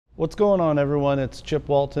What's going on, everyone? It's Chip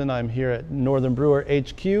Walton. I'm here at Northern Brewer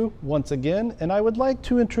HQ once again, and I would like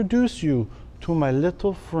to introduce you to my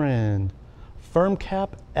little friend,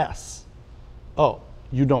 Fermcap-S. Oh,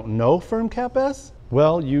 you don't know Fermcap-S?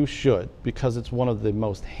 Well, you should, because it's one of the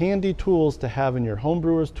most handy tools to have in your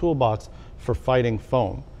homebrewer's toolbox for fighting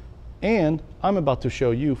foam. And I'm about to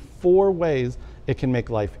show you 4 ways it can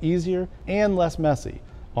make life easier and less messy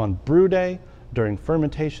on brew day, during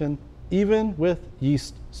fermentation, even with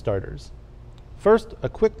yeast starters. First, a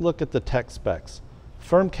quick look at the tech specs.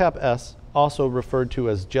 Fermcap-S, also referred to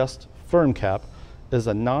as just Fermcap, is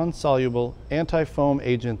a non-soluble anti-foam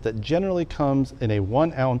agent that generally comes in a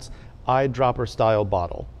 1-ounce eyedropper style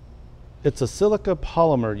bottle. It's a silica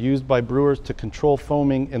polymer used by brewers to control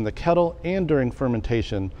foaming in the kettle and during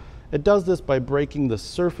fermentation. It does this by breaking the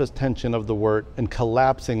surface tension of the wort and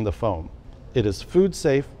collapsing the foam. It is food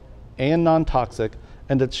safe and non-toxic,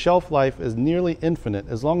 and its shelf life is nearly infinite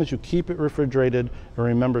as long as you keep it refrigerated and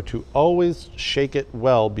remember to always shake it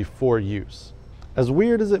well before use. As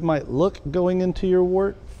weird as it might look going into your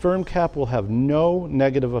wort, Fermcap will have no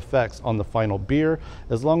negative effects on the final beer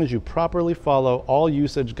as long as you properly follow all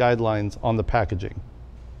usage guidelines on the packaging.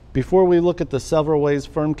 Before we look at the several ways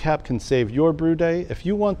Fermcap can save your brew day, if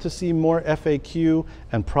you want to see more FAQ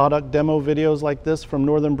and product demo videos like this from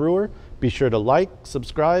Northern Brewer, be sure to like,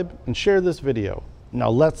 subscribe, and share this video. Now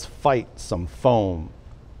let's fight some foam.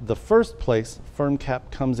 The first place Fermcap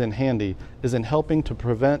comes in handy is in helping to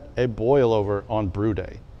prevent a boilover on brew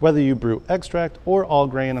day. Whether you brew extract or all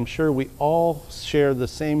grain, I'm sure we all share the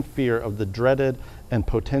same fear of the dreaded and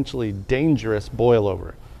potentially dangerous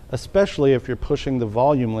boilover, especially if you're pushing the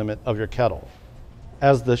volume limit of your kettle.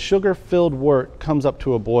 As the sugar-filled wort comes up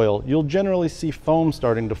to a boil, you'll generally see foam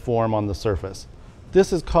starting to form on the surface.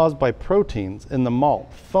 This is caused by proteins in the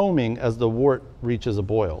malt foaming as the wort reaches a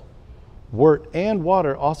boil. Wort and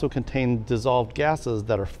water also contain dissolved gases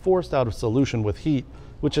that are forced out of solution with heat,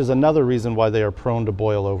 which is another reason why they are prone to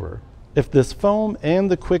boil over. If this foam and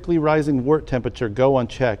the quickly rising wort temperature go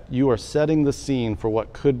unchecked, you are setting the scene for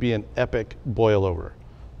what could be an epic boilover.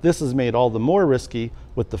 This is made all the more risky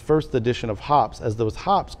with the first addition of hops, as those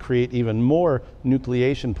hops create even more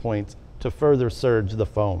nucleation points to further surge the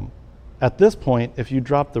foam. At this point, if you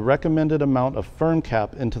drop the recommended amount of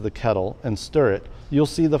Fermcap into the kettle and stir it, you'll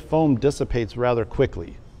see the foam dissipates rather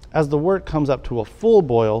quickly. As the wort comes up to a full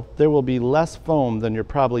boil, there will be less foam than you're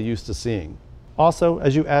probably used to seeing. Also,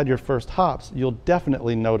 as you add your first hops, you'll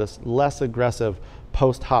definitely notice less aggressive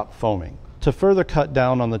post-hop foaming. To further cut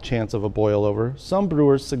down on the chance of a boilover, some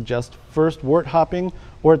brewers suggest first wort hopping,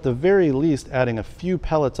 or at the very least adding a few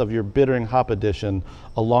pellets of your bittering hop addition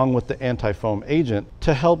along with the anti-foam agent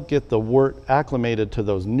to help get the wort acclimated to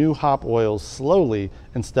those new hop oils slowly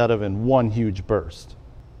instead of in one huge burst.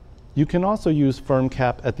 You can also use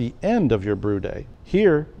Fermcap at the end of your brew day.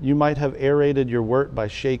 Here, you might have aerated your wort by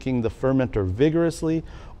shaking the fermenter vigorously,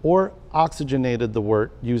 or oxygenated the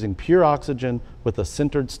wort using pure oxygen with a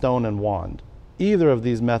sintered stone and wand. Either of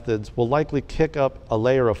these methods will likely kick up a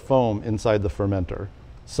layer of foam inside the fermenter.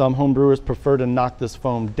 Some homebrewers prefer to knock this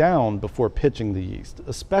foam down before pitching the yeast,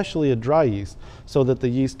 especially a dry yeast, so that the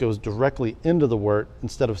yeast goes directly into the wort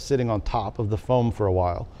instead of sitting on top of the foam for a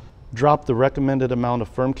while. Drop the recommended amount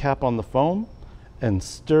of Fermcap on the foam and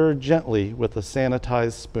stir gently with a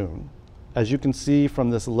sanitized spoon. As you can see from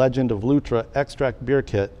this Legend of Lutra extract beer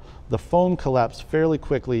kit, the foam collapsed fairly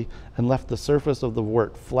quickly and left the surface of the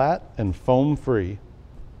wort flat and foam free.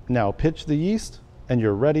 Now pitch the yeast and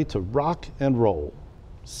you're ready to rock and roll.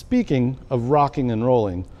 Speaking of rocking and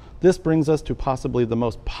rolling, this brings us to possibly the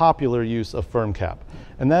most popular use of Fermcap,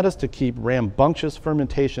 and that is to keep rambunctious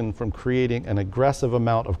fermentation from creating an aggressive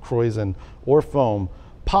amount of Krausen or foam,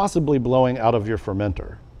 possibly blowing out of your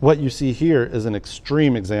fermenter. What you see here is an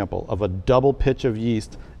extreme example of a double pitch of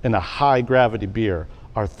yeast in a high gravity beer,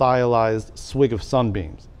 our thiolized swig of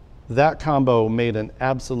sunbeams. That combo made an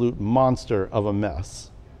absolute monster of a mess.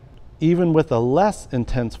 Even with a less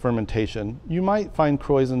intense fermentation, you might find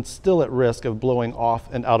Krausen still at risk of blowing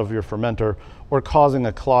off and out of your fermenter or causing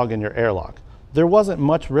a clog in your airlock. There wasn't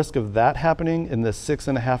much risk of that happening in this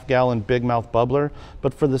 6.5 gallon big mouth bubbler,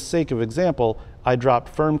 but for the sake of example, I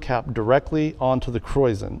dropped Fermcap directly onto the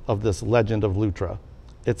Krausen of this Legend of Lutra.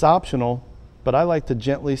 It's optional, but I like to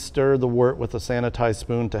gently stir the wort with a sanitized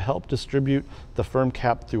spoon to help distribute the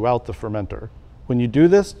Fermcap throughout the fermenter. When you do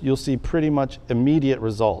this, you'll see pretty much immediate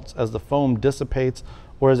results as the foam dissipates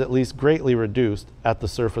or is at least greatly reduced at the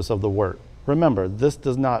surface of the wort. Remember, this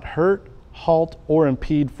does not hurt, halt, or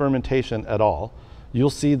impede fermentation at all. You'll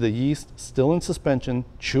see the yeast still in suspension,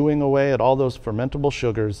 chewing away at all those fermentable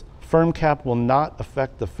sugars. Fermcap will not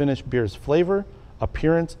affect the finished beer's flavor,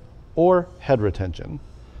 appearance, or head retention.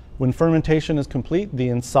 When fermentation is complete, the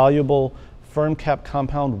insoluble Fermcap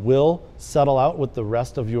compound will settle out with the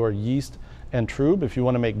rest of your yeast and trub. If you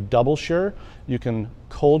want to make double sure, you can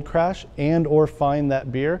cold crash and or fine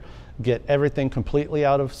that beer, get everything completely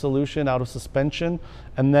out of solution, out of suspension,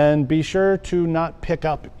 and then be sure to not pick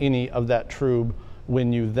up any of that trub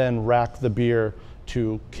when you then rack the beer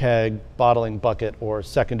to keg, bottling bucket, or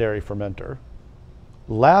secondary fermenter.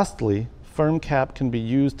 Lastly, Fermcap can be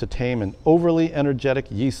used to tame an overly energetic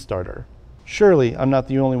yeast starter. Surely I'm not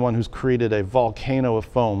the only one who's created a volcano of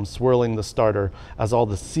foam swirling the starter as all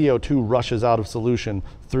the CO2 rushes out of solution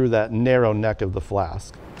through that narrow neck of the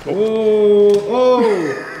flask. Whoa,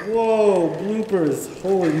 oh, whoa, bloopers,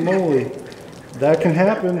 holy moly. That can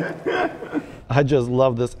happen. I just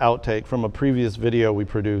love this outtake from a previous video we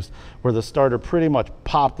produced where the starter pretty much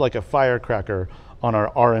popped like a firecracker on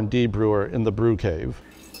our R&D brewer in the brew cave.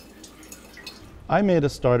 I made a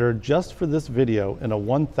starter just for this video in a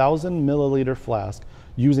 1,000 milliliter flask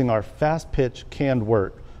using our fast pitch canned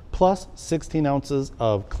wort, plus 16 ounces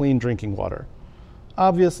of clean drinking water.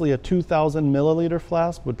 Obviously a 2,000 milliliter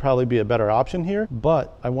flask would probably be a better option here,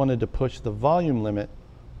 but I wanted to push the volume limit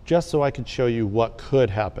just so I could show you what could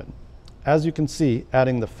happen. As you can see,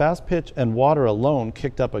 adding the fast pitch and water alone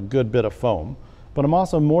kicked up a good bit of foam, but I'm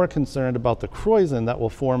also more concerned about the Krausen that will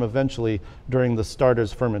form eventually during the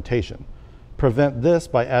starter's fermentation. Prevent this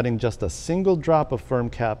by adding just a single drop of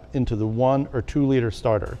Fermcap into the 1 or 2 liter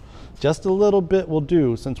starter. Just a little bit will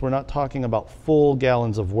do since we're not talking about full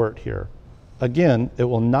gallons of wort here. Again, it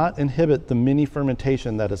will not inhibit the mini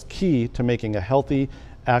fermentation that is key to making a healthy,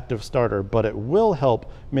 active starter, but it will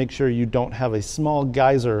help make sure you don't have a small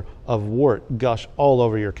geyser of wort gush all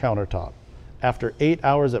over your countertop. After 8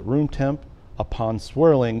 hours at room temp, upon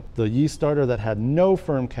swirling, the yeast starter that had no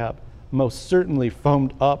Fermcap most certainly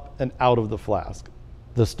foamed up and out of the flask.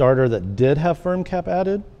 The starter that did have Fermcap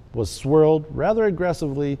added was swirled rather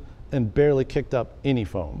aggressively and barely kicked up any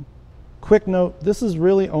foam. Quick note, this is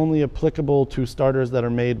really only applicable to starters that are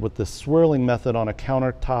made with the swirling method on a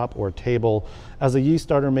countertop or table, as a yeast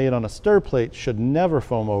starter made on a stir plate should never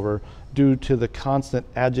foam over due to the constant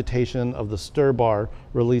agitation of the stir bar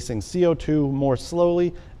releasing CO2 more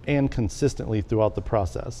slowly and consistently throughout the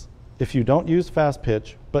process. If you don't use fast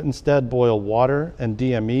pitch, but instead boil water and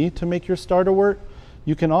DME to make your starter wort,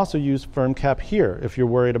 you can also use Fermcap here if you're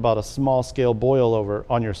worried about a small scale boilover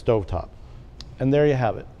on your stovetop. And there you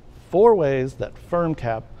have it. 4 ways that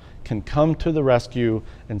Fermcap can come to the rescue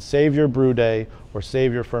and save your brew day or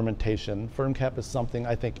save your fermentation. Fermcap is something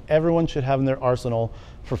I think everyone should have in their arsenal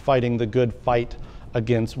for fighting the good fight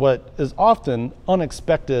against what is often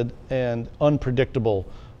unexpected and unpredictable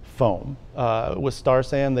foam. With Star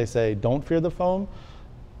Sand, they say, don't fear the foam.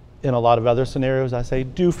 In a lot of other scenarios, I say,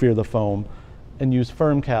 do fear the foam and use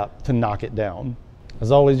Fermcap to knock it down.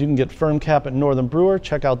 As always, you can get Fermcap at Northern Brewer.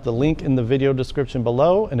 Check out the link in the video description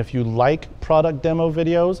below. And if you like product demo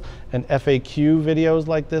videos and FAQ videos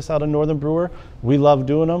like this out of Northern Brewer, we love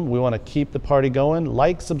doing them. We want to keep the party going.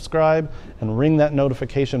 Like, subscribe, and ring that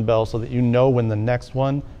notification bell so that you know when the next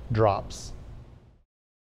one drops.